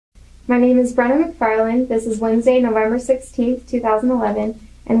My name is Brenna McFarland. This is Wednesday, November 16th, 2011,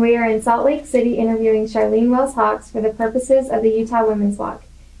 and we are in Salt Lake City interviewing Sharlene Wells Hawks for the purposes of the Utah Women's Walk.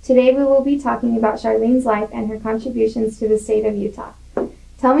 Today we will be talking about Sharlene's life and her contributions to the state of Utah.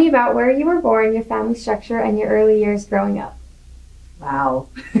 Tell me about where you were born, your family structure, and your early years growing up. Wow.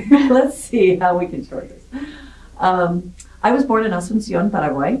 Let's see how we can short this. I was born in Asunción,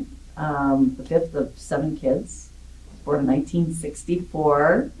 Paraguay, the fifth of 7 kids. Born in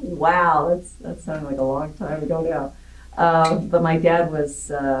 1964. Wow, that sounded like a long time ago now. But my dad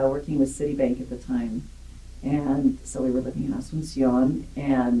was working with Citibank at the time. And so we were living in Asunción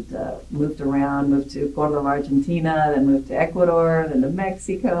and moved around, moved to Córdoba, Argentina, then moved to Ecuador, then to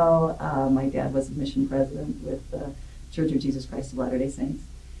Mexico. My dad was a mission president with the Church of Jesus Christ of Latter-day Saints.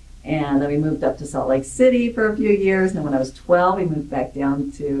 And then we moved up to Salt Lake City for a few years. And then when I was 12, we moved back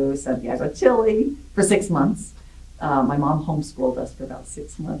down to Santiago, Chile for 6 months. My mom homeschooled us for about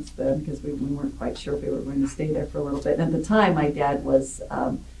 6 months then because we weren't quite sure if we were going to stay there for a little bit. And at the time, my dad was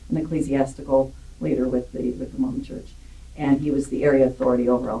an ecclesiastical leader with the Mormon Church. And he was the area authority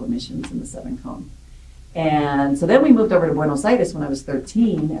over all the missions in the Seven Cone. And so then we moved over to Buenos Aires when I was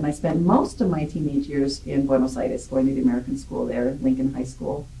 13, and I spent most of my teenage years in Buenos Aires, going to the American school there, Lincoln High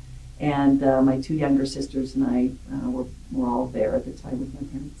School. And my 2 younger sisters and I were all there at the time with my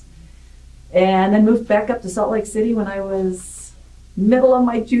parents. And then moved back up to Salt Lake City when I was middle of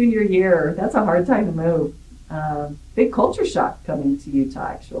my junior year. That's a hard time to move. Big culture shock coming to Utah,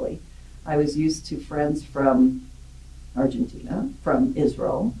 actually. I was used to friends from Argentina, from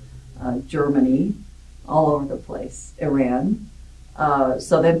Israel, Germany, all over the place, Iran.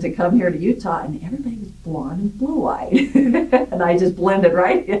 So then to come here to Utah, and everybody was blonde and blue-eyed. And I just blended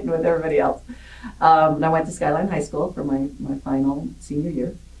right in with everybody else. And I went to Skyline High School for my final senior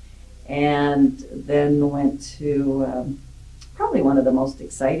year. And then went to probably one of the most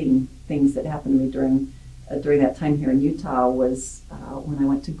exciting things that happened to me during that time here in Utah was when I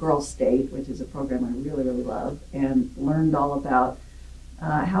went to Girl State, which is a program I really, really love, and learned all about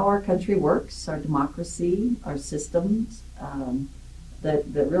how our country works, our democracy, our systems, that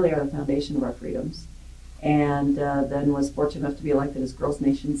really are the foundation of our freedoms. And then was fortunate enough to be elected as Girls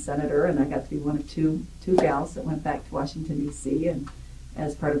Nation Senator, and I got to be one of two gals that went back to Washington, D.C., and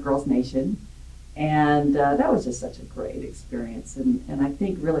as part of Girls Nation. And that was just such a great experience, and I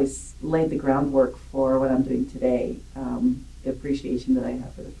think really laid the groundwork for what I'm doing today, the appreciation that I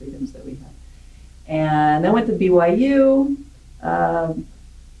have for the freedoms that we have. And I went to BYU.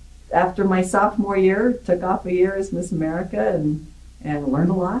 After my sophomore year, took off a year as Miss America and learned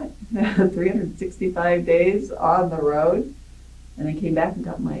a lot, 365 days on the road. And then came back and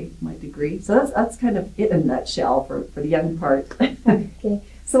got my degree. So that's kind of it in a nutshell for the young part. Okay.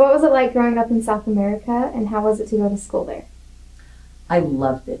 So what was it like growing up in South America, and how was it to go to school there? I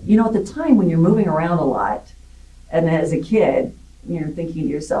loved it. You know, at the time when you're moving around a lot, and as a kid, you're thinking to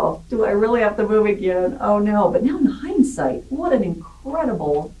yourself, do I really have to move again? Oh no. But now in hindsight, what an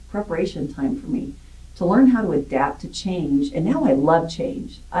incredible preparation time for me to learn how to adapt to change. And now I love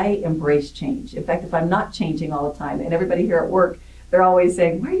change. I embrace change. In fact, if I'm not changing all the time, and everybody here at work, they're always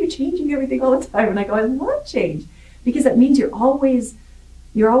saying, why are you changing everything all the time? And I go, I love change, because that means you're always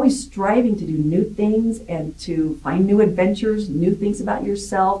striving to do new things and to find new adventures, new things about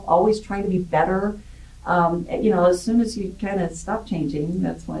yourself, always trying to be better. You know, as soon as you kind of stop changing,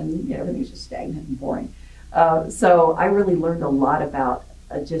 that's when everything's just stagnant and boring. So I really learned a lot about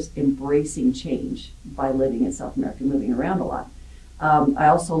just embracing change by living in South America, moving around a lot. I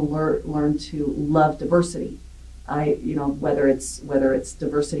also learned to love diversity. Whether it's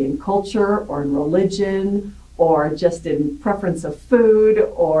diversity in culture or in religion or just in preference of food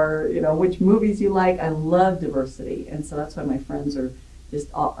or which movies you like, I love diversity, and so that's why my friends are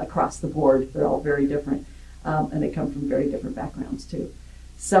just all across the board. They're all very different, and they come from very different backgrounds too.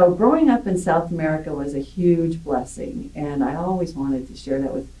 So growing up in South America was a huge blessing, and I always wanted to share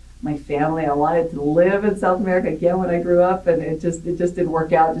that with my family. I wanted to live in South America again when I grew up, and it just didn't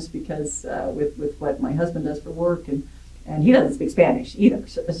work out just because with what my husband does for work, and he doesn't speak Spanish either.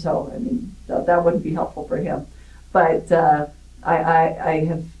 So I mean, that wouldn't be helpful for him. But I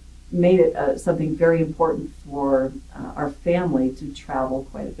have made it something very important for our family to travel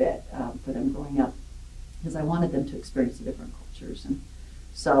quite a bit for them growing up, because I wanted them to experience the different cultures. And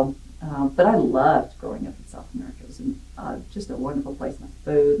so, but I loved growing up in South America. It was just a wonderful place. My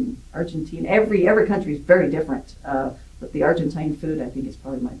food and Argentina, every country is very different, but the Argentine food I think is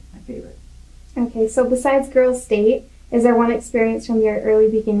probably my favorite. Okay, so besides Girls State, is there one experience from your early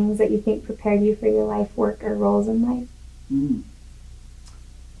beginnings that you think prepared you for your life, work, or roles in life?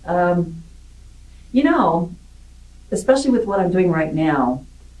 Especially with what I'm doing right now,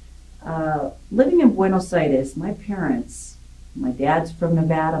 living in Buenos Aires, my parents, my dad's from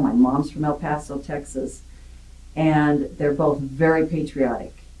Nevada, my mom's from El Paso, Texas, and they're both very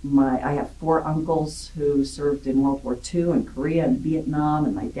patriotic. I have 4 uncles who served in World War II in Korea and Vietnam,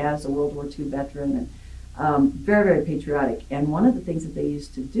 and my dad's a World War II veteran, and very, very patriotic. And one of the things that they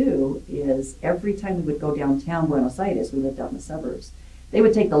used to do is every time we would go downtown Buenos Aires, we lived out in the suburbs, they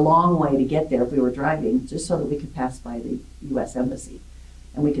would take the long way to get there if we were driving, just so that we could pass by the U.S. Embassy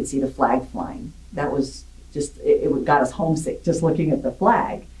and we could see the flag flying. That was just, it got us homesick just looking at the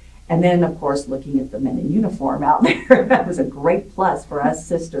flag. And then, of course, looking at the men in uniform out there. That was a great plus for us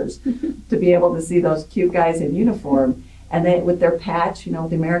sisters to be able to see those cute guys in uniform. And then with their patch, the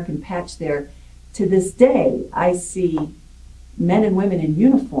American patch there. To this day, I see men and women in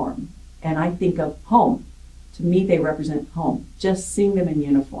uniform, and I think of home. To me, they represent home, just seeing them in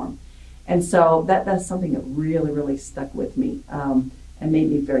uniform. And so that's something that really, really stuck with me and made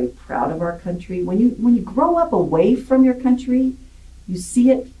me very proud of our country. When you grow up away from your country, you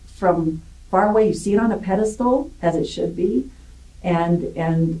see it from far away, you see it on a pedestal, as it should be.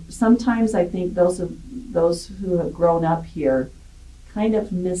 And sometimes I think those who have grown up here kind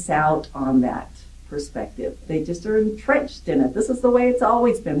of miss out on that perspective. They just are entrenched in it. This is the way it's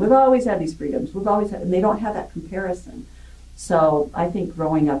always been. We've always had these freedoms. And they don't have that comparison. So I think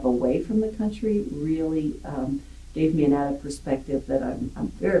growing up away from the country really gave me an added perspective that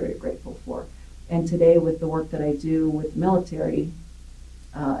I'm very, very grateful for. And today, with the work that I do with the military,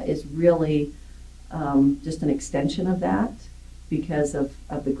 is really just an extension of that, because of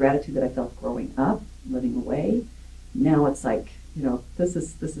the gratitude that I felt growing up, living away. Now it's like, this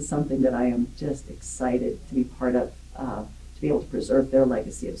is something that I am just excited to be part of, to be able to preserve their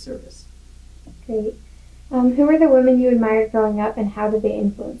legacy of service. Great. Who were the women you admired growing up, and how did they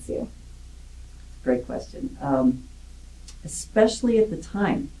influence you? Great question. Especially at the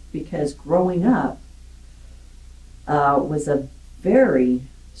time, because growing up was a very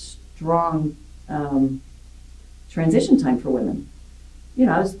strong transition time for women.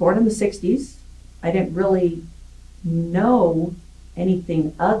 I was born in the 60s. I didn't really know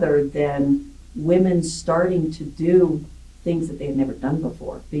anything other than women starting to do things that they had never done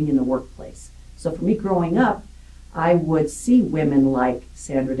before, being in the workplace. So for me growing up, I would see women like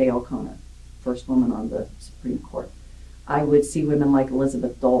Sandra Day O'Connor, first woman on the Supreme Court. I would see women like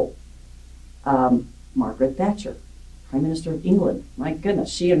Elizabeth Dole, Margaret Thatcher, Prime Minister of England. My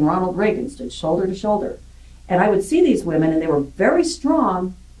goodness, she and Ronald Reagan stood shoulder to shoulder. And I would see these women, and they were very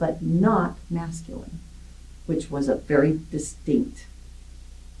strong, but not masculine, which was a very distinct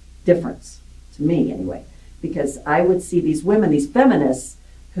difference, to me anyway, because I would see these women, these feminists,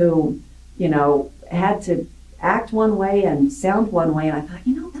 who, had to act one way and sound one way, and I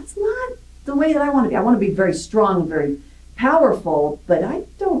thought, that's not the way that I want to be. I want to be very strong, very powerful, but I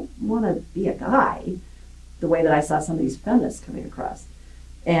don't want to be a guy the way that I saw some of these feminists coming across.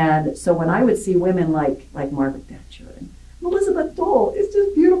 And so when I would see women like Margaret Thatcher and Elizabeth Dole, it's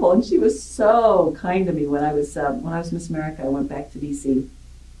just beautiful. And she was so kind to me when I was Miss America. I went back to DC,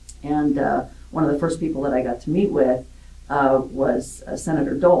 and one of the first people that I got to meet with was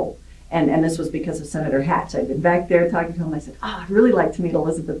Senator Dole. And this was because of Senator Hatch. I'd been back there talking to him, and I said, I'd really like to meet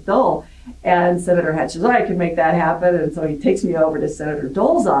Elizabeth Dole. And Senator Hatch says, I can make that happen. And so he takes me over to Senator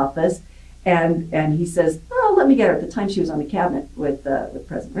Dole's office, and he says, let me get her. At the time, she was on the cabinet with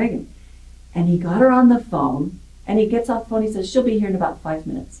President Reagan. And he got her on the phone, and he gets off the phone, he says, she'll be here in about 5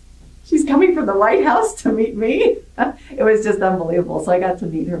 minutes. She's coming from the White House to meet me. It was just unbelievable. So I got to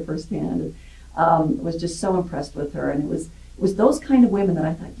meet her firsthand, and was just so impressed with her. And it was those kind of women that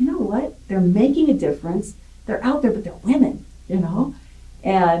I thought, you know what? They're making a difference. They're out there, but they're women,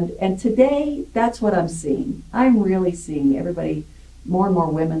 And today, that's what I'm seeing. I'm really seeing everybody, more and more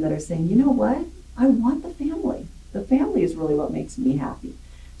women that are saying, you know what? I want the family. The family is really what makes me happy.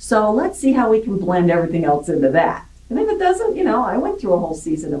 So let's see how we can blend everything else into that. And if it doesn't, I went through a whole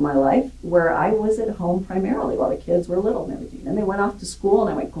season of my life where I was at home primarily while the kids were little and everything. And they went off to school,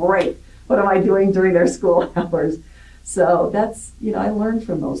 and I went, great, what am I doing during their school hours? So that's, I learned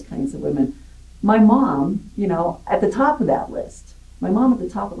from those kinds of women. My mom, at the top of that list. My mom at the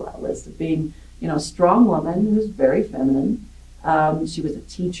top of that list of being, a strong woman who's very feminine. She was a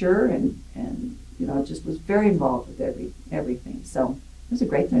teacher and just was very involved with everything. So it was a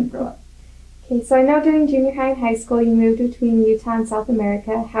great time to grow up. Okay, so I know during junior high and high school you moved between Utah and South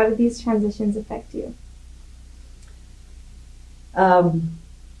America. How did these transitions affect you?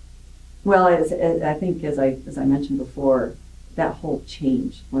 Well, I think as I mentioned before, that whole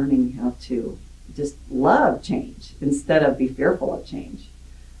change, learning how to just love change instead of be fearful of change.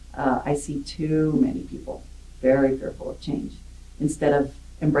 I see too many people very fearful of change instead of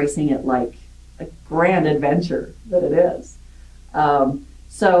embracing it like a grand adventure that it is.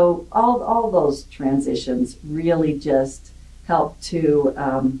 So all those transitions really just help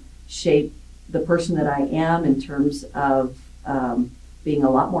to shape the person that I am in terms of being a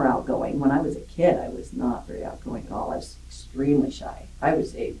lot more outgoing. When I was a kid, I was not very outgoing at all. I was extremely shy. I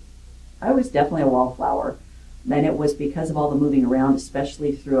was definitely a wallflower. And it was because of all the moving around,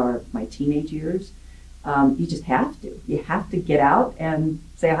 especially through my teenage years. You just have to. You have to get out and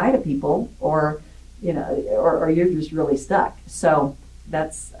say hi to people, or or you're just really stuck. So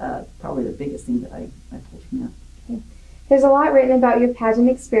that's probably the biggest thing that I pulled from that. Okay. There's a lot written about your pageant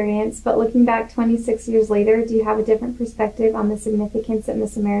experience, but looking back 26 years later, do you have a different perspective on the significance that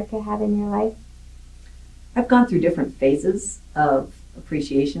Miss America had in your life? I've gone through different phases of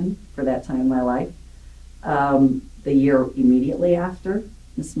appreciation for that time in my life. The year immediately after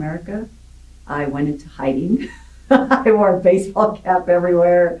Miss America, I went into hiding. I wore a baseball cap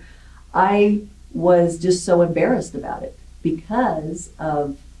everywhere. I was just so embarrassed about it because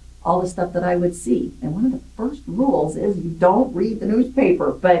of all the stuff that I would see. And one of the first rules is you don't read the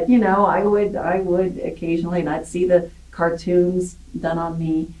newspaper. But I would occasionally, and I'd see the cartoons done on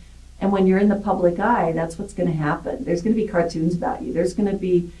me. And when you're in the public eye, that's what's going to happen. There's going to be cartoons about you. There's going to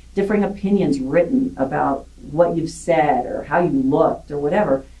be differing opinions written about what you've said or how you looked or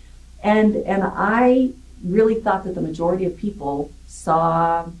whatever. And I really thought that the majority of people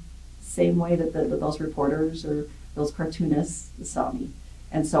saw the same way that those reporters or those cartoonists saw me.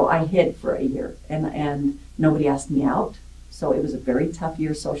 And so I hid for a year, and nobody asked me out. So it was a very tough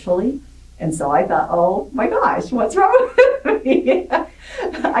year socially. And so I thought, oh my gosh, what's wrong with me?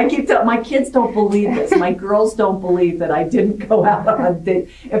 I keep telling my kids don't believe this. My girls don't believe that I didn't go out on date.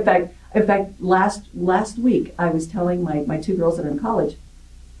 In fact, last week I was telling my two girls that are in college,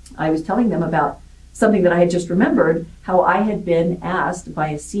 I was telling them about something that I had just remembered, how I had been asked by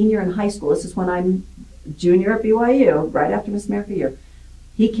a senior in high school. This is when I'm junior at BYU, right after Miss America year.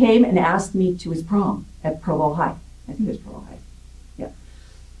 He came and asked me to his prom at Provo High. I think it was Provo High. Yeah.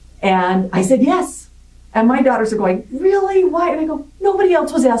 And I said yes. And my daughters are going, really? Why? And I go, nobody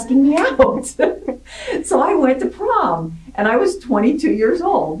else was asking me out. So I went to prom, and I was 22 years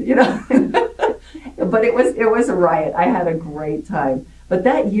old, But it was a riot. I had a great time. But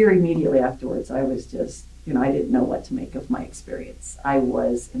that year immediately afterwards, I was just, I didn't know what to make of my experience. I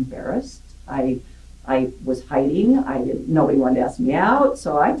was embarrassed. I was hiding. Nobody wanted to ask me out,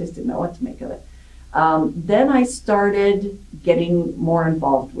 so I just didn't know what to make of it. Then I started getting more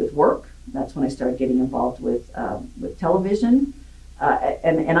involved with work. That's when I started getting involved with television.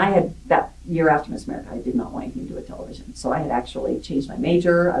 And I had, that year after Miss America, I did not want anything to do with television. So I had actually changed my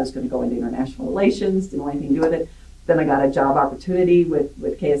major. I was going to go into international relations, didn't want anything to do with it. Then I got a job opportunity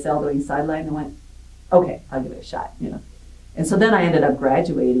with KSL doing sideline, and went, okay, I'll give it a shot, And so then I ended up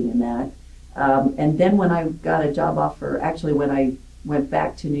graduating in that. And then when I got a job offer, actually when I went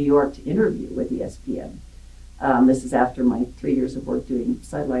back to New York to interview with ESPN, this is after my 3 years of work doing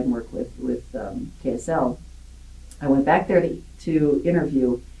sideline work with KSL, I went back there to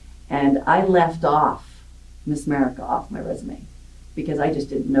interview, and I left off Miss America off my resume because I just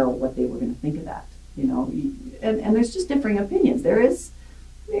didn't know what they were going to think of that. And there's just differing opinions. There is,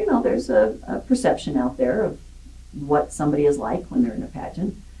 there's a perception out there of what somebody is like when they're in a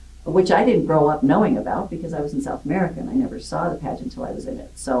pageant, which I didn't grow up knowing about because I was in South America and I never saw the pageant until I was in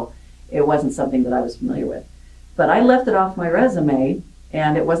it. So it wasn't something that I was familiar with. But I left it off my resume,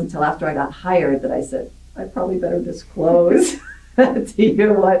 and it wasn't until after I got hired that I said, I probably better disclose to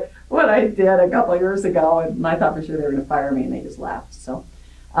you what I did a couple of years ago. And I thought for sure they were going to fire me, and they just laughed. So,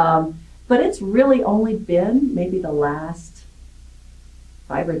 but it's really only been maybe the last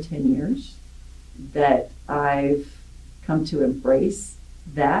 5 or 10 years that I've come to embrace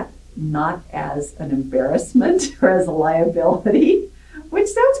that, not as an embarrassment or as a liability, which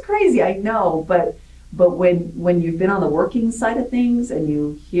sounds crazy, I know, but when you've been on the working side of things and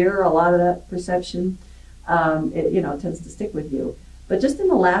you hear a lot of that perception, it tends to stick with you. But just in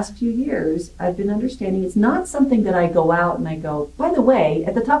the last few years, I've been understanding it's not something that I go out and I go, by the way,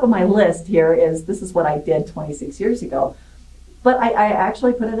 at the top of my list here this is what I did 26 years ago. But I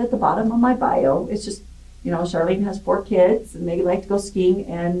actually put it at the bottom of my bio. It's just, Sharlene has 4 kids and they like to go skiing,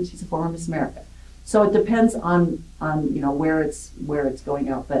 and she's a former Miss America. So it depends on where it's going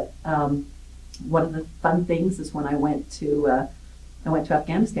out. But one of the fun things is when I went to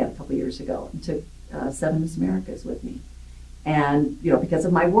Afghanistan a couple years ago and took 7 Miss Americas with me. And because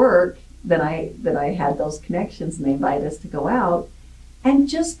of my work, that I had those connections, and they invited us to go out, and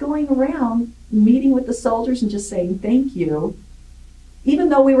just going around meeting with the soldiers and just saying thank you, even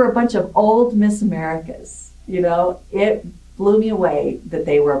though we were a bunch of old Miss Americas, it blew me away that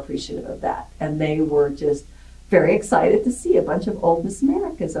they were appreciative of that. And they were just very excited to see a bunch of old Miss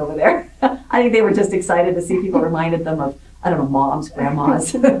Americas over there. I think they were just excited to see people reminded them of, I don't know, moms,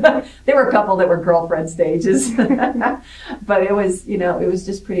 grandmas. There were a couple that were girlfriend stages. But it was, you know, it was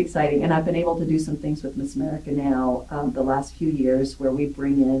just pretty exciting. And I've been able to do some things with Miss America now the last few years where we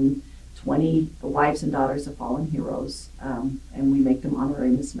bring in 20 wives and daughters of fallen heroes, and we make them honorary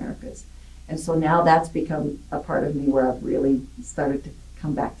Miss Americas. And so now that's become a part of me where I've really started to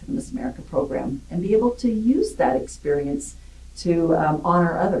come back to the Miss America program and be able to use that experience to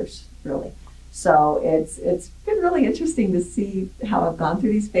honor others, really. So it's been really interesting to see how I've gone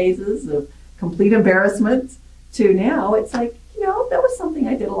through these phases of complete embarrassment to now it's like, you know, that was something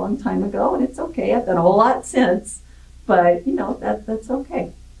I did a long time ago and it's okay. I've done a whole lot since, but you know, that's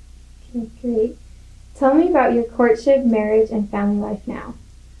okay. Okay, great. Tell me about your courtship, marriage, and family life now.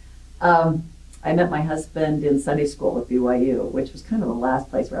 I met my husband in Sunday school at BYU, which was kind of the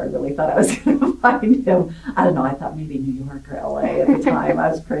last place where I really thought I was going to find him. I don't know, I thought maybe New York or LA at the time. I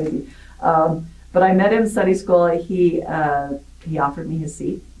was crazy. But I met him in Sunday school. He offered me his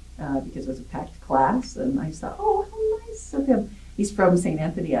seat because it was a packed class, and I thought, oh, how nice of him. He's from St.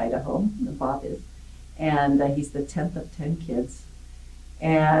 Anthony, Idaho, Bob is, and he's the 10th of 10 kids.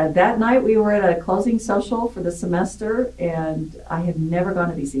 And that night we were at a closing social for the semester, and I had never gone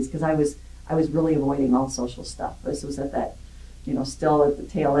to these seats because I was really avoiding all social stuff. This was at that, you know, still at the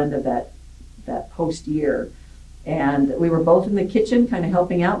tail end of that post year. And we were both in the kitchen kind of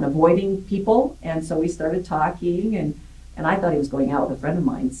helping out and avoiding people. And so we started talking, and I thought he was going out with a friend of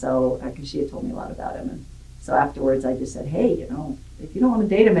mine, so because she had told me a lot about him. And so afterwards I just said, hey, you know, if you don't want to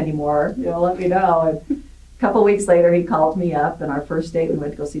date him anymore, you know, let me know. And a couple weeks later he called me up, and our first date we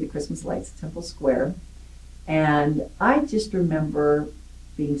went to go see the Christmas lights at Temple Square. And I just remember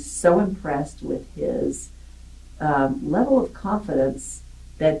being so impressed with his level of confidence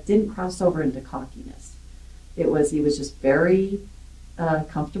that didn't cross over into cockiness. He was just very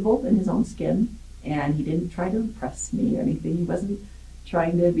comfortable in his own skin, and he didn't try to impress me or anything. He wasn't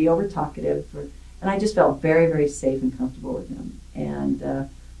trying to be over talkative, and I just felt very, very safe and comfortable with him. And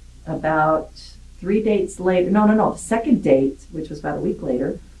about 3 dates later, the second date, which was about a week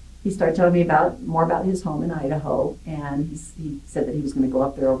later, he started telling me more about his home in Idaho, and he said that he was going to go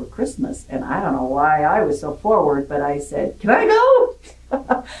up there over Christmas. And I don't know why I was so forward, but I said, can I go?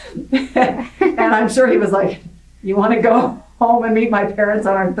 And I'm sure he was like, you want to go home and meet my parents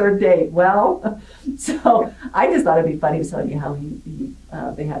on our third date? Well, so I just thought it'd be funny. He was telling me how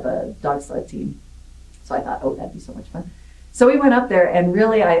they have a dog sled team. So I thought, oh, that'd be so much fun. So we went up there, and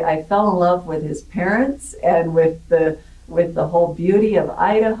really I fell in love with his parents and with the whole beauty of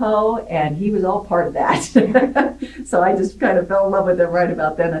Idaho, and he was all part of that. So I just kind of fell in love with him right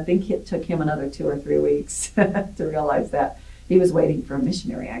about then. I think it took him another 2 or 3 weeks to realize that. He was waiting for a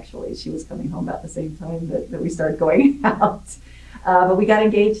missionary, actually. She was coming home about the same time that we started going out. But we got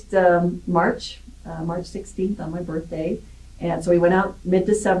engaged March 16th on my birthday. And so we went out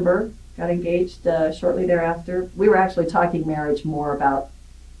mid-December, got engaged shortly thereafter. We were actually talking marriage more about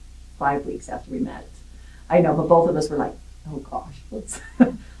 5 weeks after we met. I know, but both of us were like, oh gosh, let's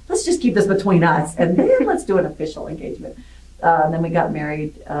just keep this between us, and then let's do an official engagement. And then we got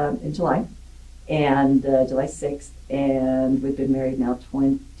married in July, and July 6th, and we've been married now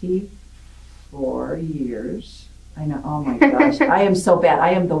 24 years. I know, oh my gosh, I am so bad. I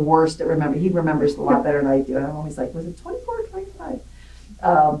am the worst at remembering. He remembers a lot better than I do, and I'm always like, was it 24 or 25?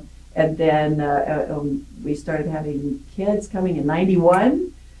 And then we started having kids coming in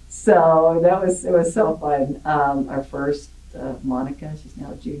 91. So it was so fun. Our first, Monica, she's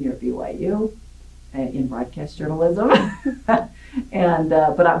now a junior at BYU in broadcast journalism. And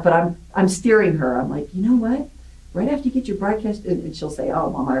but I'm steering her. I'm like, you know what? Right after you get your broadcast, and she'll say, oh,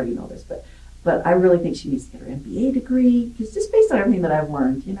 Mom, I already know this, but I really think she needs to get her MBA degree, because just based on everything that I've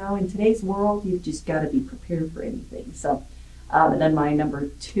learned, you know, in today's world, you've just got to be prepared for anything. So, and then my number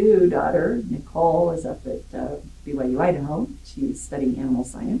 2 daughter, Nicole, is up at BYU, Idaho. She's studying animal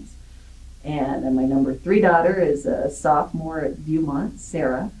science. And then my number 3 daughter is a sophomore at Viewmont,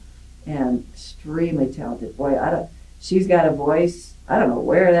 Sarah, and extremely talented. Boy, she's got a voice. I don't know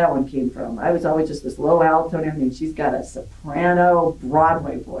where that one came from. I was always just this low alto and everything. She's got a soprano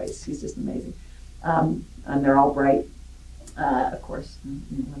Broadway voice. She's just amazing. And they're all bright, of course.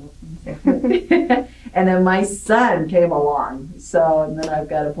 And then my son came along. So, and then I've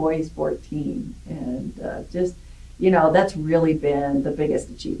got a boy, he's 14. And just, you know, that's really been the biggest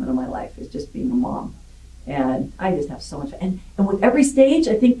achievement of my life, is just being a mom. And I just have so much fun. And with every stage,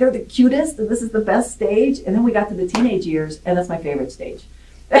 I think they're the cutest, and this is the best stage. And then we got to the teenage years, and that's my favorite stage.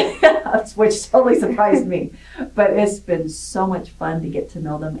 which totally surprised me. But it's been so much fun to get to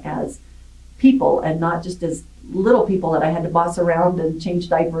know them as people and not just as little people that I had to boss around and change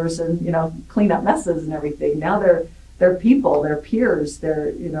diapers and, clean up messes and everything. Now they're people, they're peers,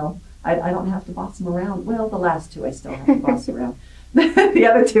 I don't have to boss them around. Well, the last two I still have to boss around. The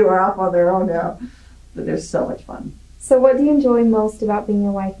other two are off on their own now, but they're so much fun. So what do you enjoy most about being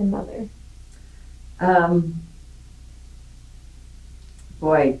a wife and mother?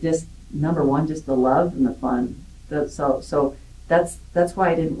 Boy, just number one, just the love and the fun. So that's why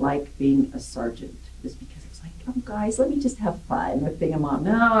I didn't like being a sergeant, is because it's like, oh guys, let me just have fun with being a mom.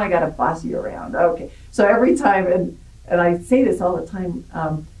 No, I got to boss you around. Okay. So every time, and I say this all the time,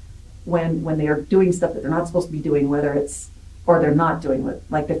 when they are doing stuff that they're not supposed to be doing, whether it's, or they're not doing it,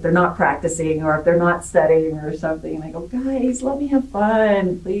 like if they're not practicing or if they're not studying or something, and I go, guys, let me have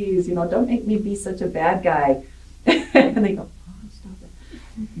fun, please, don't make me be such a bad guy. And they go, oh, stop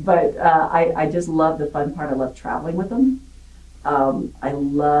it. But I just love the fun part. I love traveling with them. I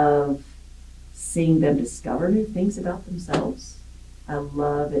love seeing them discover new things about themselves. I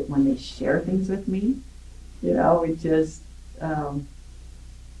love it when they share things with me. It just,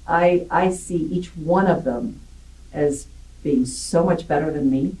 I see each one of them as being so much better than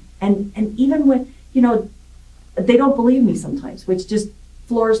me. And even when, they don't believe me sometimes, which just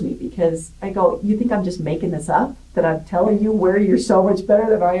floors me, because I go, you think I'm just making this up? That I'm telling you where you're so much better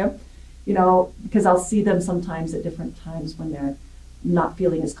than I am? Because I'll see them sometimes at different times when they're not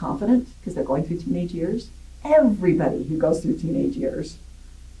feeling as confident because they're going through teenage years. Everybody who goes through teenage years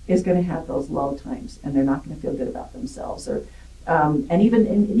is going to have those low times, and they're not going to feel good about themselves. Or and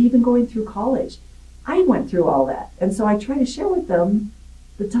even going through college, I went through all that, and so I try to share with them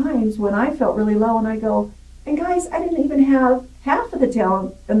the times when I felt really low, and I go, and guys, I didn't even have half of the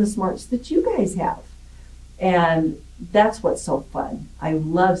talent and the smarts that you guys have, and that's what's so fun. I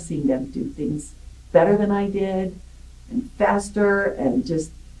love seeing them do things better than I did, and faster, and just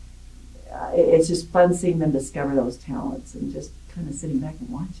it's just fun seeing them discover those talents and just kind of sitting back and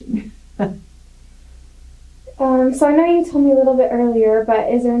watching. So I know you told me a little bit earlier, but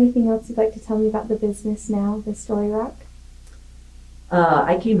is there anything else you'd like to tell me about the business now, the Story Rock?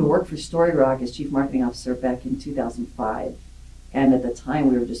 I came to work for Story Rock as Chief Marketing Officer back in 2005. And at the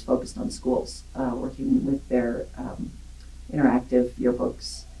time, we were just focused on schools, working with their interactive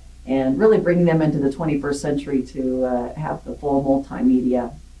yearbooks and really bringing them into the 21st century to have the full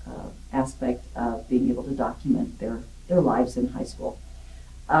multimedia aspect of being able to document their lives in high school.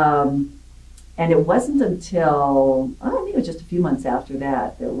 And it wasn't until, I think it was just a few months after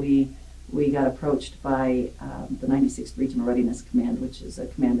that, that we got approached by the 96th Regional Readiness Command, which is a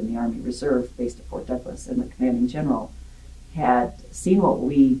command in the Army Reserve based at Fort Douglas, and the commanding general had seen what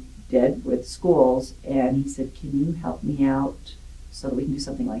we did with schools, and he said, can you help me out so that we can do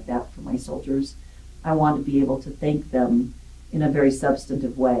something like that for my soldiers? I want to be able to thank them in a very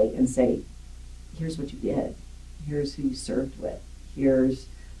substantive way and say, here's what you did, here's who you served with, here's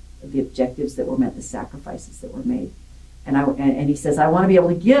the objectives that were met, the sacrifices that were made. And he says, I want to be able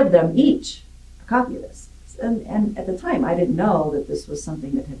to give them each a copy of this. And at the time, I didn't know that this was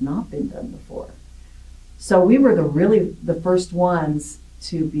something that had not been done before. So we were the first ones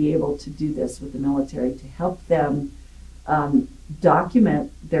to be able to do this with the military, to help them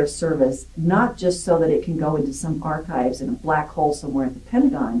document their service, not just so that it can go into some archives in a black hole somewhere at the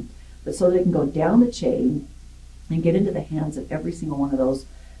Pentagon, but so that it can go down the chain and get into the hands of every single one of those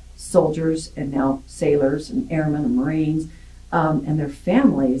soldiers and now sailors and airmen and Marines and their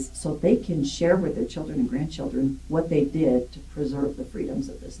families, so they can share with their children and grandchildren what they did to preserve the freedoms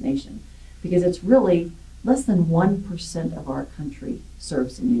of this nation. Because it's really less than 1% of our country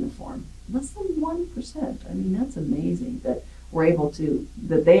serves in uniform. Less than 1%. I mean, that's amazing that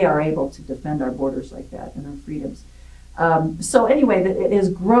they are able to defend our borders like that and our freedoms. So anyway, it has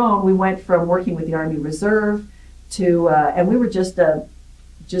grown. We went from working with the Army Reserve to, and we were just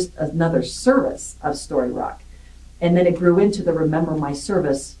another service of Story Rock. And then it grew into the Remember My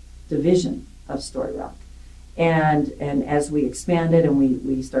Service division of Story Rock. And as we expanded and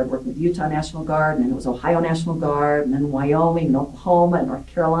we started working with Utah National Guard, and then it was Ohio National Guard, and then Wyoming, and Oklahoma, and North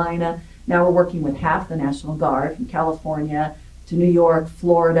Carolina. Now we're working with half the National Guard, from California to New York,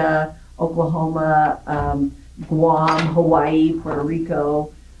 Florida, Oklahoma, Guam, Hawaii, Puerto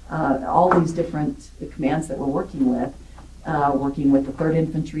Rico, all these different commands that we're working with the 3rd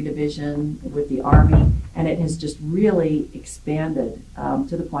Infantry Division, with the Army, and it has just really expanded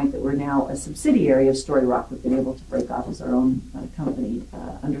to the point that we're now a subsidiary of Story Rock. We've been able to break off as our own company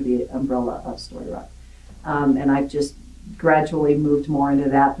under the umbrella of Story Rock. And I've just gradually moved more into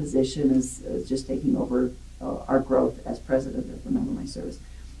that position as just taking over our growth as president of Remember My Service.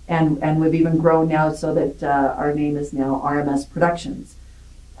 And we've even grown now so that our name is now RMS Productions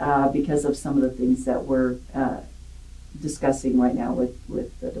because of some of the things that we're discussing right now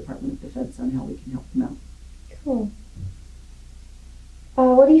with the Department of Defense on how we can help them out. Cool.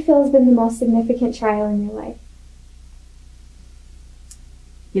 What do you feel has been the most significant trial in your life?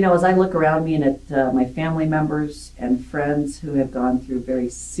 You know, as I look around me and at my family members and friends who have gone through very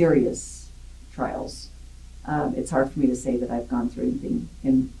serious trials, it's hard for me to say that I've gone through anything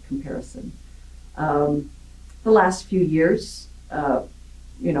in comparison. The last few years,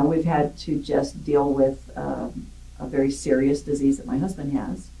 you know, we've had to just deal with a very serious disease that my husband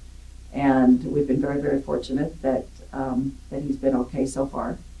has. And we've been very, very fortunate that that he's been okay so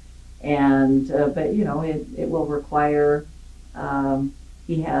far. And but you know, it will require.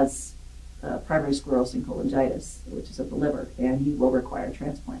 He has primary sclerosing cholangitis, which is of the liver, and he will require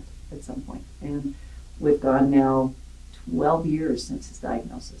transplant at some point. And we've gone now 12 years since his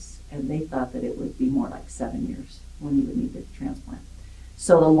diagnosis, and they thought that it would be more like 7 years when he would need the transplant.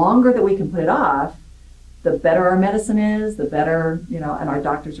 So the longer that we can put it off, the better our medicine is, the better, you know, and our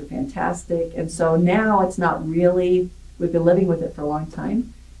doctors are fantastic. And so now it's not really, we've been living with it for a long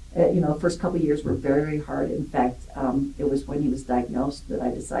time. You know, the first couple of years were very, very hard. In fact, it was when he was diagnosed that I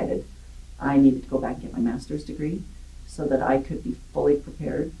decided I needed to go back and get my master's degree so that I could be fully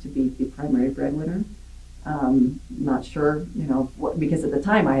prepared to be the primary breadwinner. Not sure, you know, because at the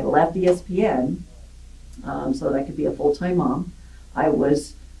time I had left ESPN so that I could be a full-time mom. I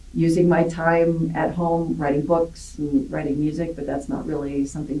was using my time at home writing books and writing music, but that's not really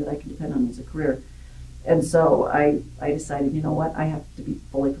something that I can depend on as a career. And so I decided, you know what, I have to be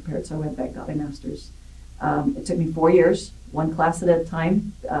fully prepared. So I went back and got my master's. It took me 4 years, one class at a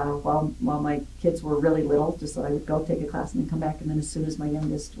time, while my kids were really little, just so I would go take a class and then come back. And then as soon as my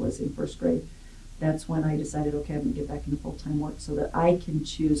youngest was in first grade, that's when I decided, okay, I'm going to get back into full-time work so that I can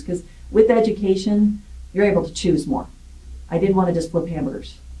choose. Because with education, you're able to choose more. I didn't want to just flip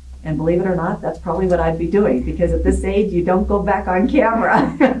hamburgers. And believe it or not, that's probably what I'd be doing, because at this age, you don't go back on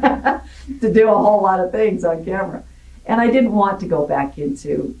camera to do a whole lot of things on camera. And I didn't want to go back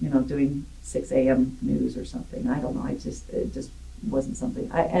into, you know, doing 6 a.m. news or something. I don't know. It just wasn't something.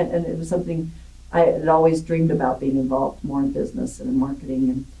 And it was something I had always dreamed about, being involved more in business and in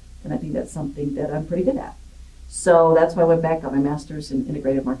marketing. And I think that's something that I'm pretty good at. So that's why I went back, got my master's in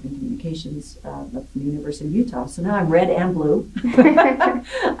integrated marketing communications from the University of Utah. So now I'm red and blue.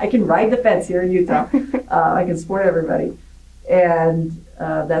 I can ride the fence here in Utah. I can support everybody. And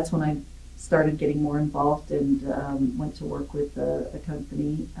that's when I started getting more involved and went to work with a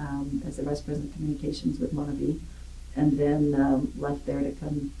company as the Vice President of Communications with Monavi, and then left there to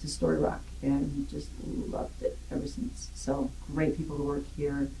come to Story Rock and just loved it ever since. So great people to work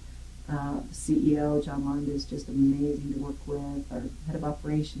here. CEO, John Lund, is just amazing to work with. Our head of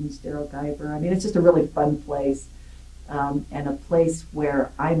operations, Daryl Guyber. I mean, it's just a really fun place, and a place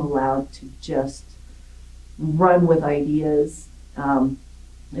where I'm allowed to just run with ideas.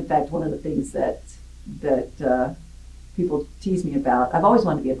 In fact, one of the things that people tease me about, I've always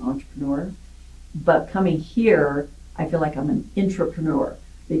wanted to be an entrepreneur, but coming here, I feel like I'm an intrapreneur,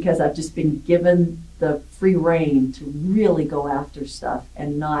 because I've just been given the free rein to really go after stuff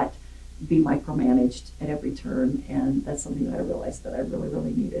and not be micromanaged at every turn. And that's something that I realized that I really,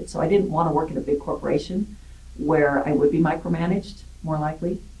 really needed. So I didn't want to work at a big corporation where I would be micromanaged, more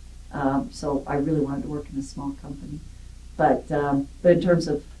likely. So I really wanted to work in a small company. But in terms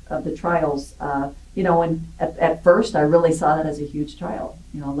of the trials, you know, and at first I really saw that as a huge trial.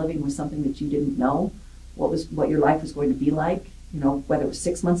 You know, living with something that you didn't know what your life was going to be like. You know, whether it was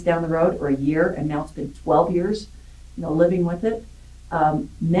 6 months down the road or a year, and now it's been 12 years. You know, living with it.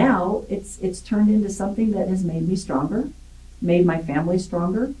 Now it's turned into something that has made me stronger, made my family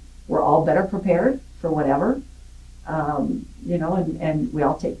stronger. We're all better prepared for whatever. You know, and we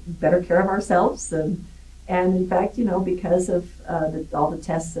all take better care of ourselves. And in fact, you know, because of all the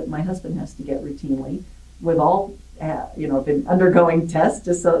tests that my husband has to get routinely, we've all, you know, been undergoing tests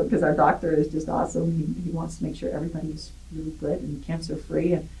just so, because our doctor is just awesome. He wants to make sure everybody's really good and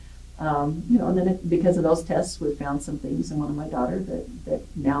cancer-free. And, you know, and then because of those tests, we've found some things in one of my daughter that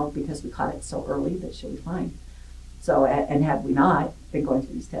now, because we caught it so early, that she'll be fine. So, and had we not been going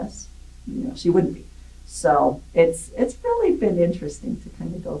through these tests, you know, she wouldn't be. So it's really been interesting to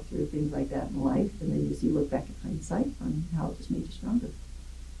kind of go through things like that in life, and then as you look back in hindsight on how it just made you stronger.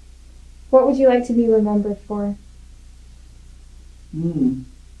 What would you like to be remembered for?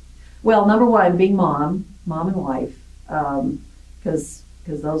 Well, number one, being mom and wife, because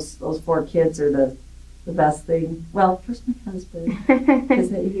those 4 kids are the best thing. Well, first my husband, because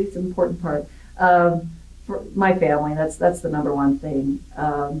he's an important part. for my family, that's the number one thing.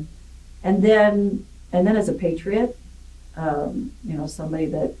 And then as a patriot, somebody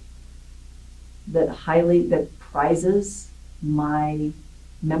that prizes my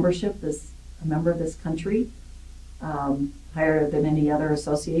membership, a member of this country, higher than any other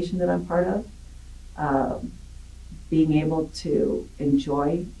association that I'm part of. Being able to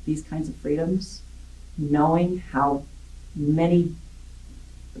enjoy these kinds of freedoms, knowing how many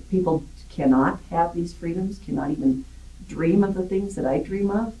people cannot have these freedoms, cannot even dream of the things that I dream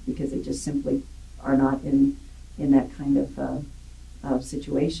of, because they just simply are not in that kind of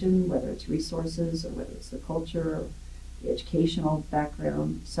situation, whether it's resources or whether it's the culture or the educational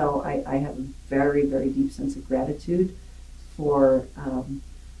background. So I have a very, very deep sense of gratitude for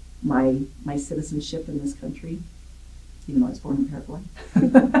my citizenship in this country, even though I was born in Paraguay.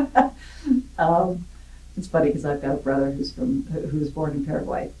 It's funny because I've got a brother who's born in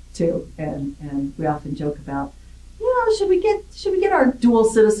Paraguay too, and we often joke about, should we get our dual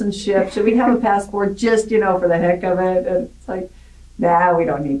citizenship? Should we have a passport just for the heck of it? And it's like, nah, we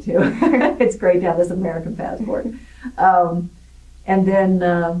don't need to. It's great to have this American passport. And then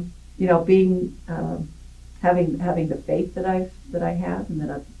being having the faith that I have and that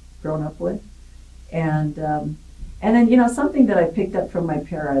I've grown up with, and then something that I picked up from my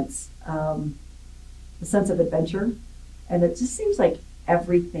parents, the sense of adventure, and it just seems like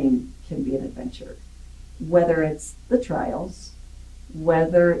everything can be an adventure, whether it's the trials,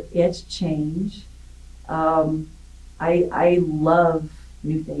 whether it's change. I love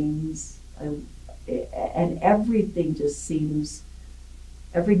new things, and everything just seems,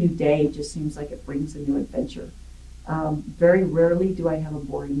 every new day just seems like it brings a new adventure. Very rarely do I have a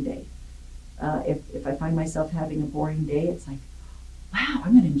boring day. If I find myself having a boring day, it's like, wow,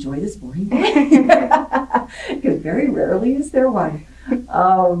 I'm going to enjoy this boring day. Because very rarely is there one.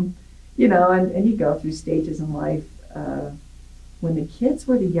 And you go through stages in life. When the kids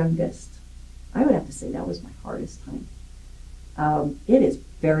were the youngest, I would have to say that was my hardest time. It is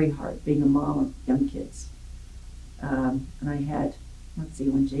very hard being a mom of young kids. And I had,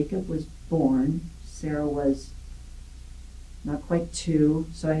 when Jacob was born, Sarah was not quite 2,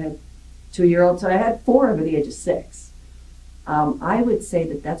 so I had 2-year-olds, so I had 4 over the age of 6. I would say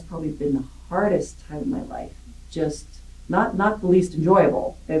that that's probably been the hardest time of my life. Just not the least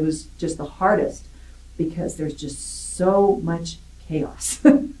enjoyable. It was just the hardest because there's just so much chaos.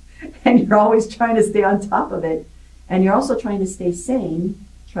 And you're always trying to stay on top of it. And you're also trying to stay sane,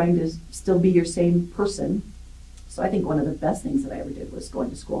 trying to still be your same person. So I think one of the best things that I ever did was going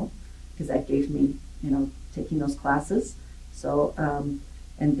to school, because that gave me, taking those classes. So,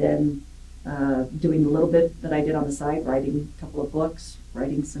 and then doing the little bit that I did on the side, writing a couple of books,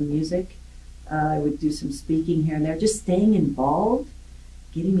 writing some music. I would do some speaking here and there, just staying involved,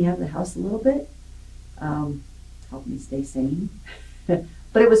 getting me out of the house a little bit, helped me stay sane.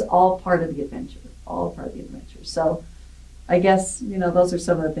 But it was all part of the adventure, all part of the adventure. So I guess, those are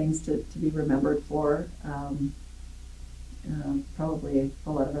some of the things to be remembered for. Probably a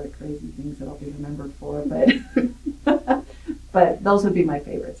lot of other crazy things that I'll be remembered for, but but those would be my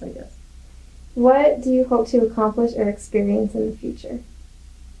favorites, I guess. What do you hope to accomplish or experience in the future?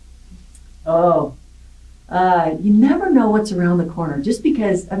 You never know what's around the corner. Just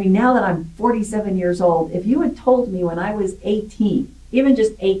because, now that I'm 47 years old, if you had told me when I was 18, even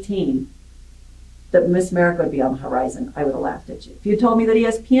just 18, that Miss America would be on the horizon, I would have laughed at you. If you told me that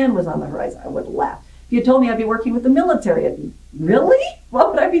ESPN was on the horizon, I would have laughed. If you told me I'd be working with the military, I'd be, really?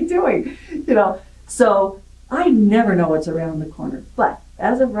 What would I be doing? So I never know what's around the corner. But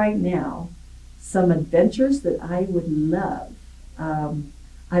as of right now, some adventures that I would love.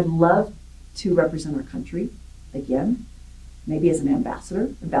 I'd love to represent our country again, maybe as an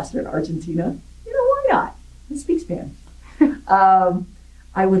ambassador in Argentina. Why not? I speak Spanish.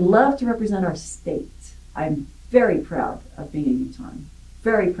 I would love to represent our state. I'm very proud of being a Utahn,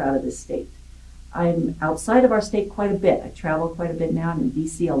 very proud of this state. I'm outside of our state quite a bit. I travel quite a bit now. I'm in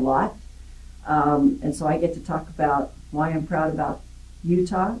DC a lot. And so I get to talk about why I'm proud about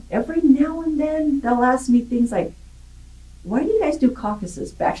Utah. Every now and then they'll ask me things like, why do you guys do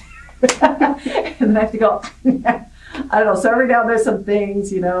caucuses back there? And then I have to go, I don't know. So every now and then there's some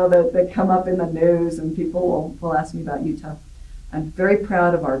things, that come up in the news, and people will ask me about Utah. I'm very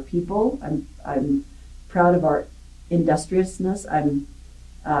proud of our people. I'm proud of our industriousness.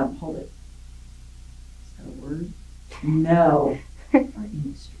 Hold it. Is that a word? No. Our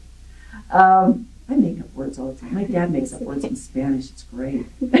industry. I make up words all the time. My dad makes up words in Spanish. It's great.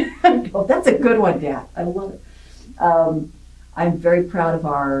 Oh, that's a good one, Dad. I love it. I'm very proud of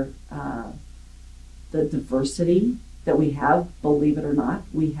our the diversity that we have, believe it or not,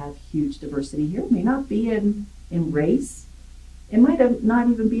 we have huge diversity here. It may not be in race. It might have not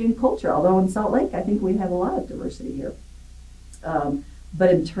even be in culture, although in Salt Lake, I think we have a lot of diversity here. But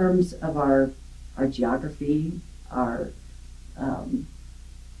in terms of our geography, our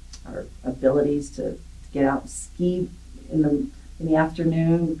abilities to get out and ski in the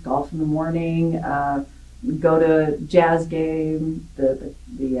afternoon, golf in the morning, go to jazz game, the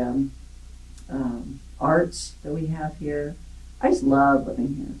arts that we have here. I just love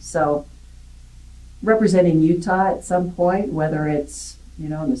living here. So representing Utah at some point, whether it's, in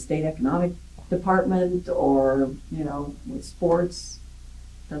the state economic department or, with sports,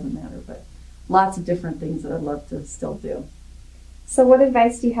 doesn't matter, but lots of different things that I'd love to still do. So what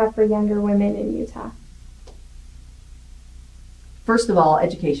advice do you have for younger women in Utah? First of all,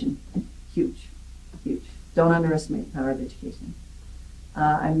 education. Huge, huge. Don't underestimate the power of education.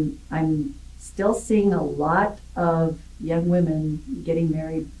 I'm still seeing a lot of young women getting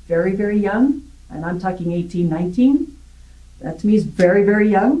married very, very young, and I'm talking 18, 19. That to me is very, very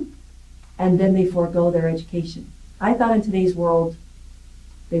young, and then they forego their education. I thought in today's world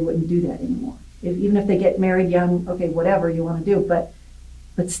they wouldn't do that anymore. Even if they get married young, okay, whatever you want to do, but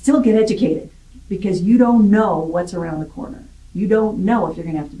still get educated, because you don't know what's around the corner. You don't know if you're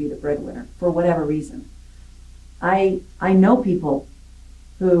going to have to be the breadwinner for whatever reason. I know people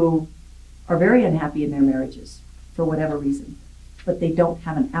who are very unhappy in their marriages for whatever reason, but they don't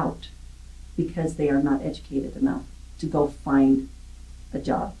have an out because they are not educated enough to go find a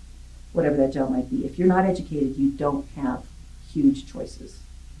job, whatever that job might be. If you're not educated, you don't have huge choices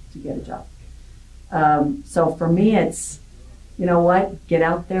to get a job. So for me, it's, get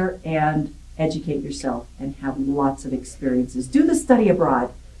out there and educate yourself and have lots of experiences. Do the study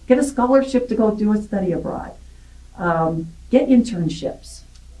abroad. Get a scholarship to go do a study abroad. Get internships.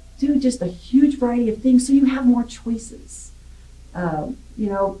 Do just a huge variety of things so you have more choices.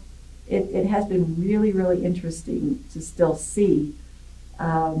 It has been really, really interesting to still see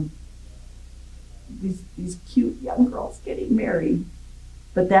these cute young girls getting married.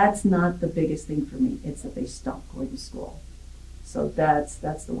 But that's not the biggest thing for me. It's that they stop going to school. So that's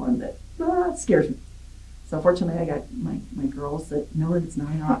the one that scares me. So fortunately, I got my girls that know that it's not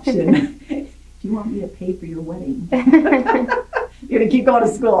an option. If you want me to pay for your wedding, you're going to keep going to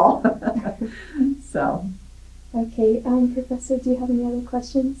school. So. Okay, Professor, do you have any other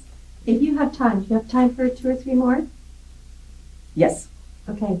questions? If you have time, do you have time for 2 or 3 more? Yes.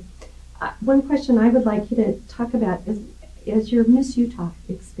 Okay. One question I would like you to talk about is your Miss Utah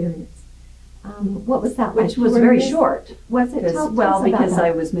experience. What was that like? Which was very short. Was it? Well, because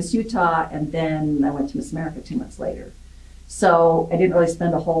I was Miss Utah and then I went to Miss America 2 months later. So I didn't really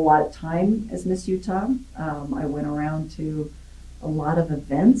spend a whole lot of time as Miss Utah. I went around to a lot of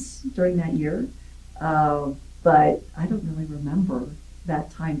events during that year, but I don't really remember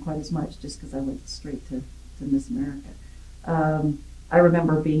that time quite as much just because I went straight to Miss America. I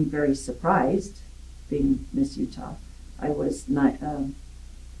remember being very surprised being Miss Utah. I was not, how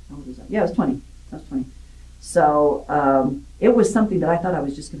old was I? Yeah, I was 20. I was 20. So it was something that I thought I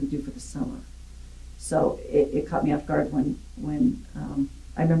was just going to do for the summer. So it caught me off guard when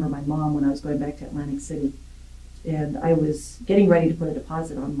I remember my mom when I was going back to Atlantic City, and I was getting ready to put a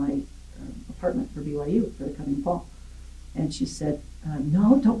deposit on my apartment for BYU for the coming fall. And she said,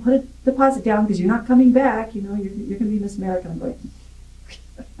 no, don't put a deposit down because you're not coming back. You're going to be Miss America. I'm going,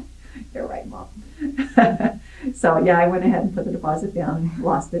 you're right, Mom. So yeah, I went ahead and put the deposit down and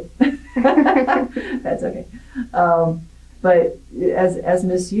lost it. That's okay. But as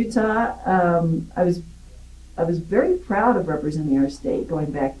Miss Utah, I was very proud of representing our state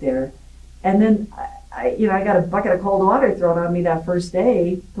going back there. And then I got a bucket of cold water thrown on me that first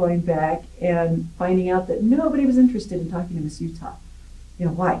day going back and finding out that nobody was interested in talking to Miss Utah.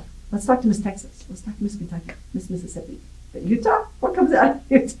 Why? Let's talk to Miss Texas. Let's talk to Miss Kentucky, Miss Mississippi. But Utah? What comes out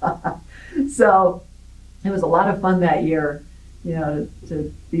of Utah? So it was a lot of fun that year,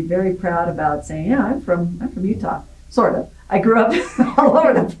 to be very proud about saying, yeah, I'm from Utah, sort of. I grew up all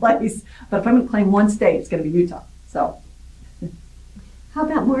over the place, but if I'm going to claim one state, it's going to be Utah. So. How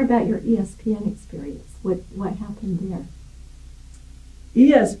about more about your ESPN experience? What happened there?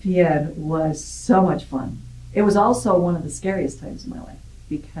 ESPN was so much fun. It was also one of the scariest times in my life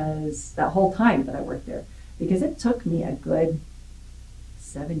because that whole time that I worked there, because it took me a good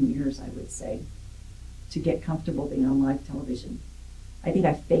 7 years, I would say, to get comfortable being on live television. I think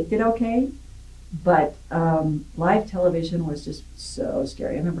I faked it okay, but live television was just so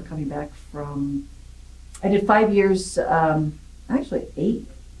scary. I remember coming back I did 5 years, actually 8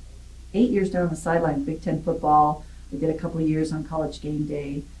 years down on the sideline, Big Ten football. I did a couple of years on College Game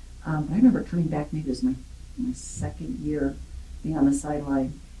Day. But I remember coming back, maybe it was my my second year being on the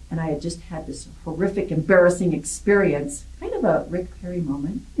sideline, and I had just had this horrific, embarrassing experience, kind of a Rick Perry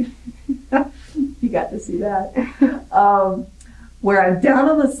moment. You got to see that. Where I'm down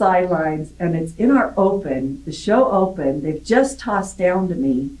on the sidelines, and it's in our open, the show open, they've just tossed down to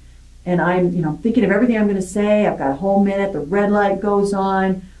me, and I'm, thinking of everything I'm going to say. I've got a whole minute, the red light goes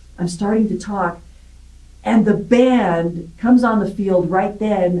on, I'm starting to talk, and the band comes on the field right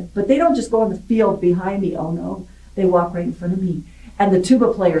then, but they don't just go on the field behind me, oh no, they walk right in front of me. And the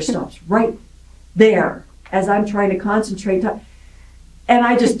tuba player stops right there as I'm trying to concentrate. And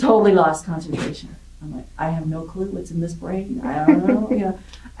I just totally lost concentration. I'm like, I have no clue what's in this brain. I don't know.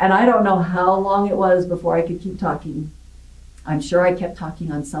 And I don't know how long it was before I could keep talking. I'm sure I kept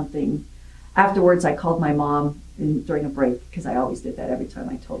talking on something. Afterwards, I called my mom during a break, because I always did that every time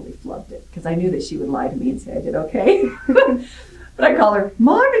I totally flubbed it, because I knew that she would lie to me and say I did okay. But I called her,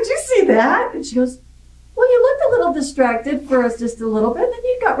 Mom, did you see that? And she goes, well, you looked a little distracted for us just a little bit, and then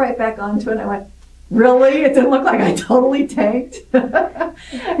you got right back onto it. And I went, really? It didn't look like I totally tanked?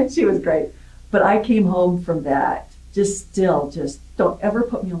 She was great. But I came home from that, just don't ever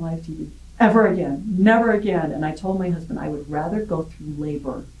put me on live TV, ever again, never again. And I told my husband I would rather go through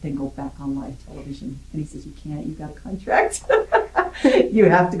labor than go back on live television. And he says, you can't, you've got a contract. You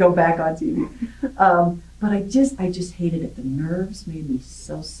have to go back on TV. But I just hated it. The nerves made me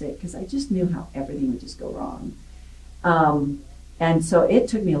so sick, because I just knew how everything would just go wrong. And so it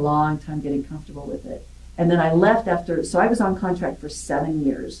took me a long time getting comfortable with it. And then I left so I was on contract for 7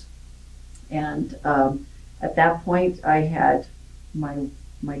 years. And at that point, I had my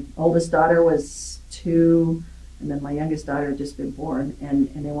oldest daughter was 2, and then my youngest daughter had just been born, and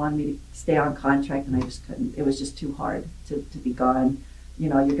they wanted me to stay on contract, and I just couldn't. It was just too hard to be gone. You're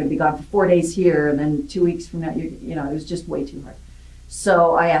going to be gone for 4 days here, and then 2 weeks from now, it was just way too hard.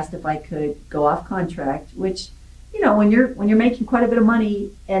 So I asked if I could go off contract, which, when you're making quite a bit of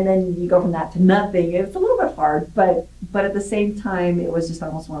money, and then you go from that to nothing, it's a little bit hard. But at the same time, it was just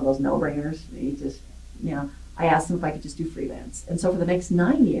almost one of those no-brainers. I asked them if I could just do freelance. And so for the next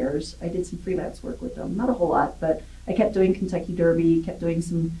 9 years, I did some freelance work with them. Not a whole lot, but I kept doing Kentucky Derby, kept doing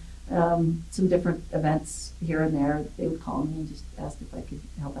some different events here and there. They would call me and just ask if I could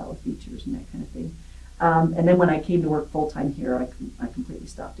help out with features and that kind of thing. And then when I came to work full-time here, I completely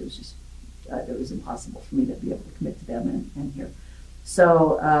stopped. It was just, it was impossible for me to be able to commit to them and here.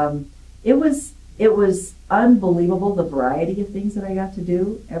 So it was unbelievable, the variety of things that I got to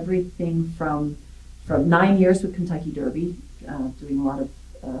do. Everything from 9 years with Kentucky Derby, doing a lot of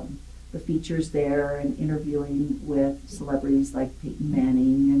the features there and interviewing with celebrities like Peyton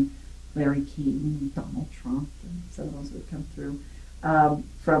Manning and Larry King and Donald Trump, and some of those that have come through.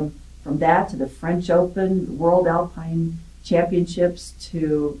 From that to the French Open, World Alpine Championships,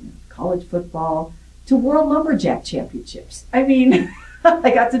 to college football, to World Lumberjack Championships. I mean,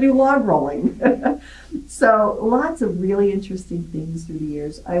 I got to do log rolling. So lots of really interesting things through the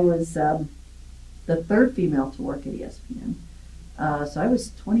years. I was the 3rd female to work at ESPN. So I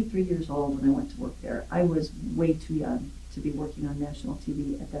was 23 years old when I went to work there. I was way too young to be working on national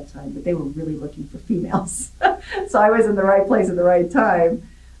TV at that time, but they were really looking for females. So I was in the right place at the right time.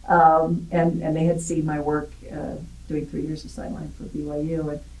 And they had seen my work doing 3 years of sideline for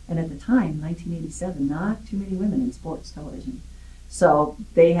BYU. And at the time, 1987, not too many women in sports television. So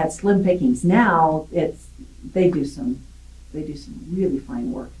they had slim pickings. Now they do some really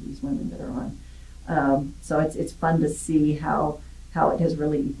fine work, these women that are on. So it's fun to see how it has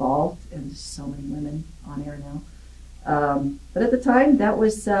really evolved, and there's so many women on air now. But at the time, that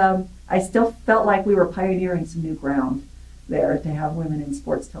was I still felt like we were pioneering some new ground there to have women in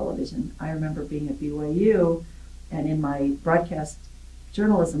sports television. I remember being at BYU and in my broadcast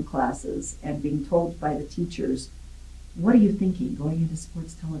journalism classes and being told by the teachers, what are you thinking going into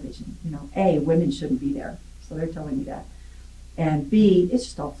sports television? A, women shouldn't be there. So they're telling me that. And B, it's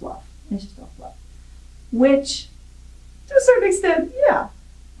just all fluff. It's just all fluff. Which, to a certain extent, yeah.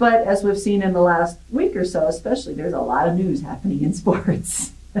 But as we've seen in the last week or so, especially, there's a lot of news happening in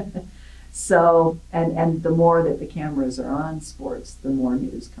sports. So, and the more that the cameras are on sports, the more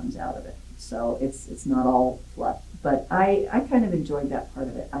news comes out of it. So it's not all fluff. But I kind of enjoyed that part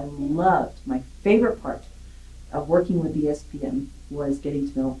of it. I loved, my favorite part of working with ESPN was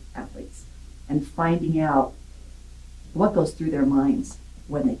getting to know athletes and finding out what goes through their minds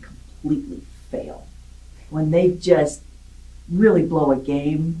when they completely fail, when they just really blow a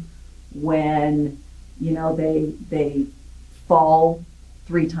game, when they fall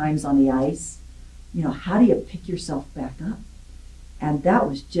 3 times on the ice. How do you pick yourself back up? And that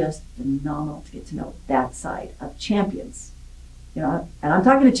was just phenomenal to get to know that side of champions. And I'm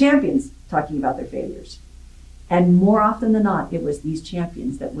talking to champions talking about their failures. And more often than not, it was these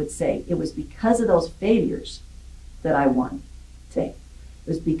champions that would say, it was because of those failures that I won today. It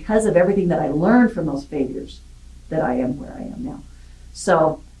was because of everything that I learned from those failures that I am where I am now.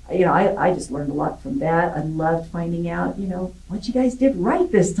 So, I just learned a lot from that. I loved finding out, what you guys did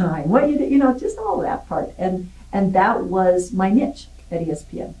right this time, what you did, just all that part. And that was my niche at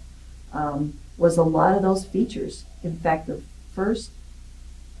ESPN, was a lot of those features. In fact,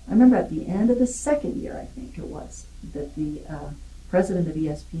 I remember at the end of the second year, I think it was, that the president of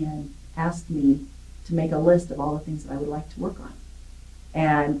ESPN asked me to make a list of all the things that I would like to work on.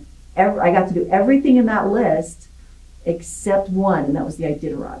 And I got to do everything in that list except one, and that was the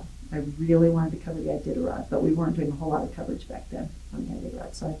Iditarod. I really wanted to cover the Iditarod, but we weren't doing a whole lot of coverage back then on the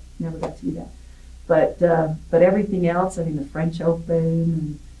Iditarod, so I never got to do that. But everything else, the French Open,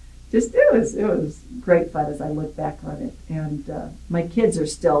 and just it was great fun as I look back on it. And my kids are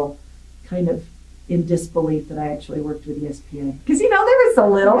still kind of in disbelief that I actually worked with ESPN. Because, they were so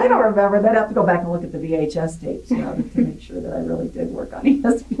little, I don't remember. They'd have to go back and look at the VHS tapes, to make sure that I really did work on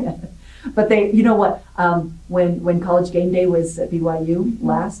ESPN. But they, what, when College Game Day was at BYU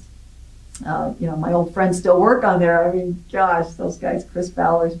last, my old friends still work on there. Gosh, those guys, Chris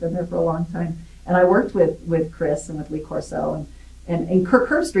Fowler's been there for a long time. And I worked with Chris and with Lee Corso and Kirk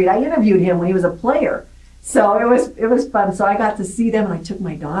Herbstreit. I interviewed him when he was a player. So it was fun. So I got to see them, and I took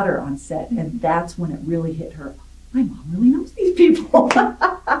my daughter on set, and that's when it really hit her. My mom really knows these people.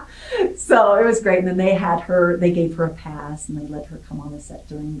 So it was great. And then they gave her a pass, and they let her come on the set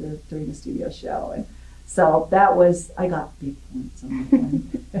during the studio show. And so I got big points on that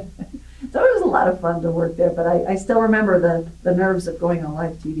one. So it was a lot of fun to work there, but I still remember the nerves of going on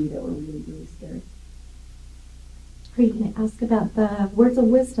live TV that were really, really scary. Are you going to ask about the words of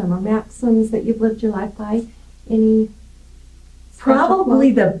wisdom or maxims that you've lived your life by? Any?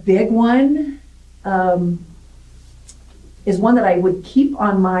 Probably the big one is one that I would keep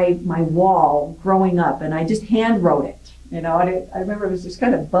on my wall growing up, and I just hand wrote it. I remember it was just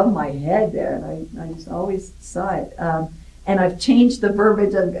kind of above my head there, and I just always saw it. And I've changed the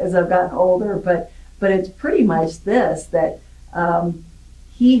verbiage as I've gotten older, but it's pretty much this, that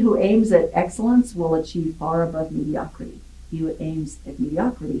he who aims at excellence will achieve far above mediocrity. He who aims at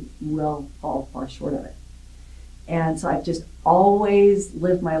mediocrity will fall far short of it. And so I've just always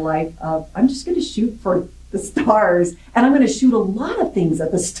lived my life of, I'm just going to shoot for the stars, and I'm going to shoot a lot of things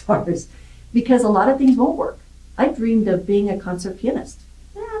at the stars, because a lot of things won't work. I dreamed of being a concert pianist.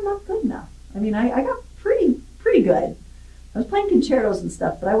 I'm not good enough. I got pretty good. I was playing concertos and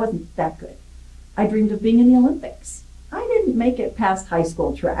stuff, but I wasn't that good. I dreamed of being in the Olympics. I didn't make it past high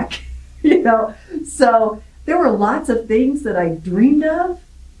school track, So there were lots of things that I dreamed of.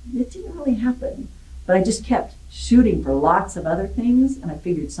 It didn't really happen, but I just kept shooting for lots of other things, and I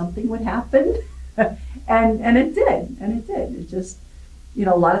figured something would happen, and it did, It just,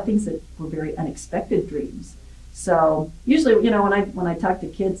 a lot of things that were very unexpected dreams. So usually, when I talk to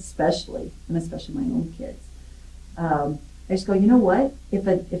kids, especially my own kids, I just go, what? If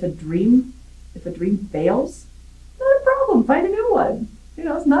a dream fails, not a problem. Find a new one.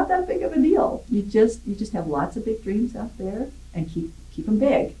 It's not that big of a deal. You just have lots of big dreams out there, and keep them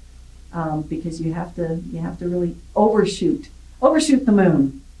big, because you have to really overshoot the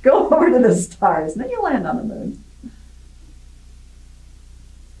moon. Go over to the stars, and then you'll land on the moon.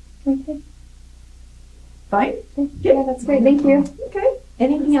 Okay. Fine? Yeah, that's great. Thank you. Okay.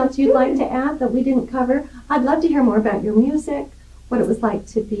 Anything else you'd like to add that we didn't cover? I'd love to hear more about your music, what it was like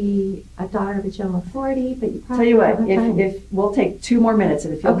to be a daughter of a general authority, but you probably Tell you don't what, have time. if we'll take 2 more minutes,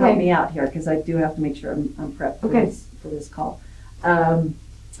 and if you'll Okay. help me out here, because I do have to make sure I'm prepped for this call.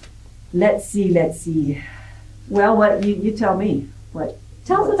 Let's see. Well, what you tell me.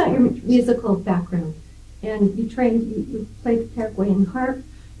 Tell us about your musical background. And you played Paraguayan harp.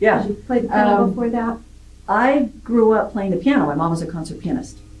 Yeah. You played piano before that. I grew up playing the piano. My mom was a concert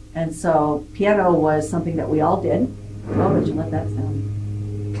pianist. And so piano was something that we all did. Oh, but you let that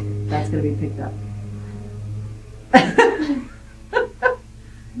sound. That's going to be picked up.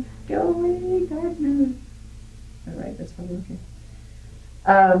 Go away, Gardner. All right, that's probably okay.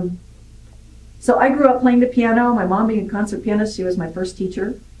 So I grew up playing the piano. My mom being a concert pianist, she was my first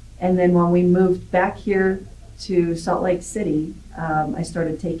teacher. And then when we moved back here to Salt Lake City, I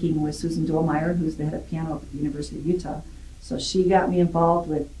started taking with Susan Duellmeyer, who's the head of piano at the University of Utah. So she got me involved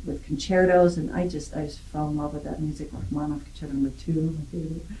with concertos, and I just fell in love with that music. Rachmaninoff Concerto No. 2, my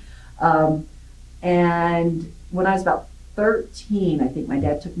favorite. And when I was about 13, I think my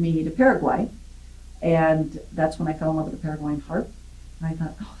dad took me to Paraguay, and that's when I fell in love with the Paraguayan harp. And I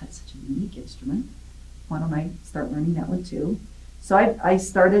thought, oh, that's such a unique instrument. Why don't I start learning that one too? So I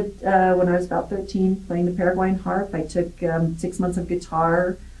started when I was about 13 playing the Paraguayan harp. I took 6 months of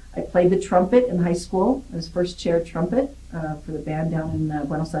guitar. I played the trumpet in high school. I was first chair trumpet for the band down in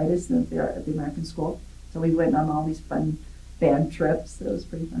Buenos Aires at the American School. So we went on all these fun band trips. It was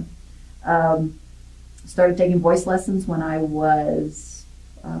pretty fun. Started taking voice lessons when I was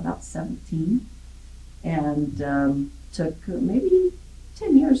about 17, and took maybe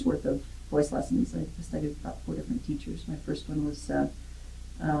 10 years worth of voice lessons. I studied with about 4 different teachers. My first one was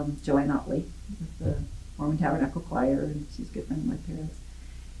Joanne Otley with the Mormon Tabernacle Choir, and she's a good friend of my parents.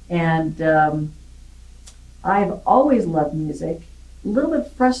 And I've always loved music. A little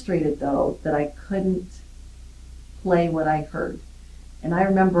bit frustrated, though, that I couldn't play what I heard. And I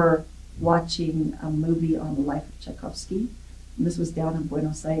remember watching a movie on the life of Tchaikovsky, and this was down in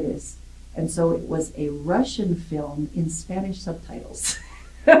Buenos Aires. And so it was a Russian film in Spanish subtitles,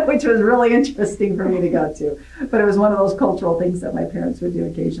 which was really interesting for me to go to. But it was one of those cultural things that my parents would do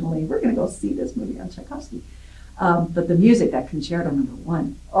occasionally. We're going to go see this movie on Tchaikovsky. But the music, that Concerto number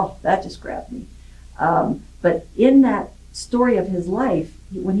 1, oh, that just grabbed me. But in that story of his life,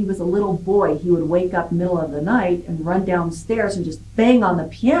 when he was a little boy, he would wake up middle of the night and run downstairs and just bang on the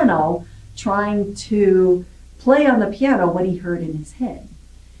piano, trying to play on the piano what he heard in his head.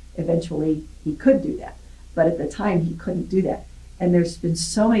 Eventually, he could do that. But at the time, he couldn't do that. And there's been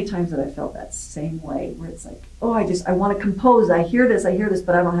so many times that I felt that same way, where it's like, oh, I want to compose. I hear this,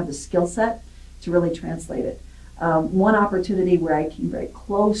 but I don't have the skill set to really translate it. One opportunity where I came very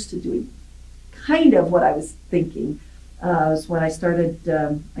close to doing kind of what I was thinking was when I started,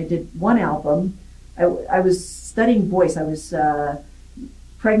 I did one album. I was studying voice. I was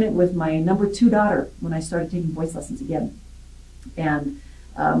pregnant with my number 2 daughter when I started taking voice lessons again. And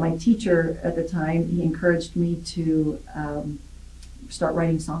my teacher at the time, he encouraged me to start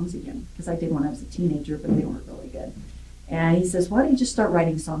writing songs again, because I did when I was a teenager, but they weren't really good. And he says, why don't you just start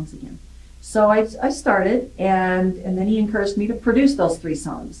writing songs again? So I started, and then he encouraged me to produce those 3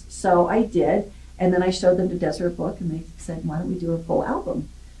 songs. So I did, and then I showed them to Desert Book, and they said, why don't we do a full album?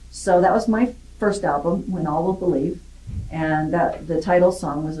 So that was my first album, When All Will Believe, and the title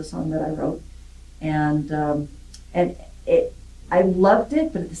song was a song that I wrote. And I loved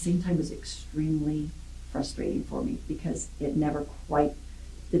it, but at the same time it was extremely frustrating for me because it never quite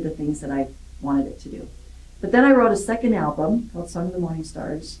did the things that I wanted it to do. But then I wrote a second album called Song of the Morning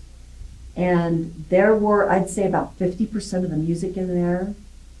Stars, and there were, I'd say, about 50% of the music in there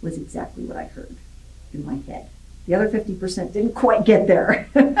was exactly what I heard in my head. The other 50% didn't quite get there.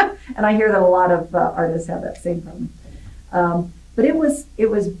 And I hear that a lot of artists have that same problem. But it was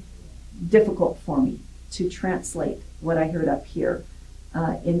difficult for me to translate what I heard up here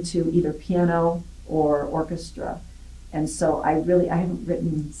into either piano or orchestra. And so I haven't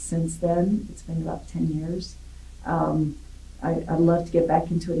written since then. It's been about 10 years. I'd love to get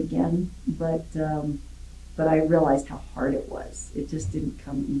back into it again, but I realized how hard it was. It just didn't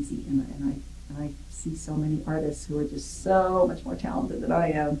come easy, and I see so many artists who are just so much more talented than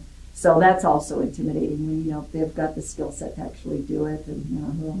I am. So that's also intimidating when they've got the skill set to actually do it, and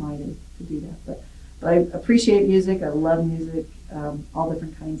who am I to do that? But I appreciate music. I love music, all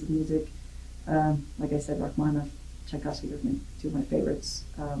different kinds of music. Like I said, Rachmaninoff, Tchaikovsky are 2 of my favorites.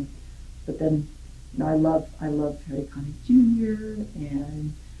 But then, I love Harry Connick Jr.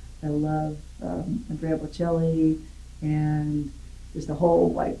 and I love Andrea Bocelli, and there's the whole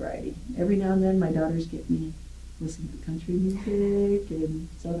wide variety. Every now and then, my daughters get me listening to country music, and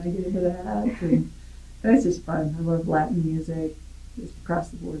so I get into that, and it's just fun. I love Latin music, just across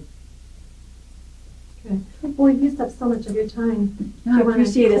the board. Okay. Well, we used up so much of your time. No, I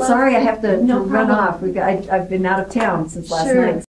appreciate it. Sorry, I have to run off. I've been out of town since last night.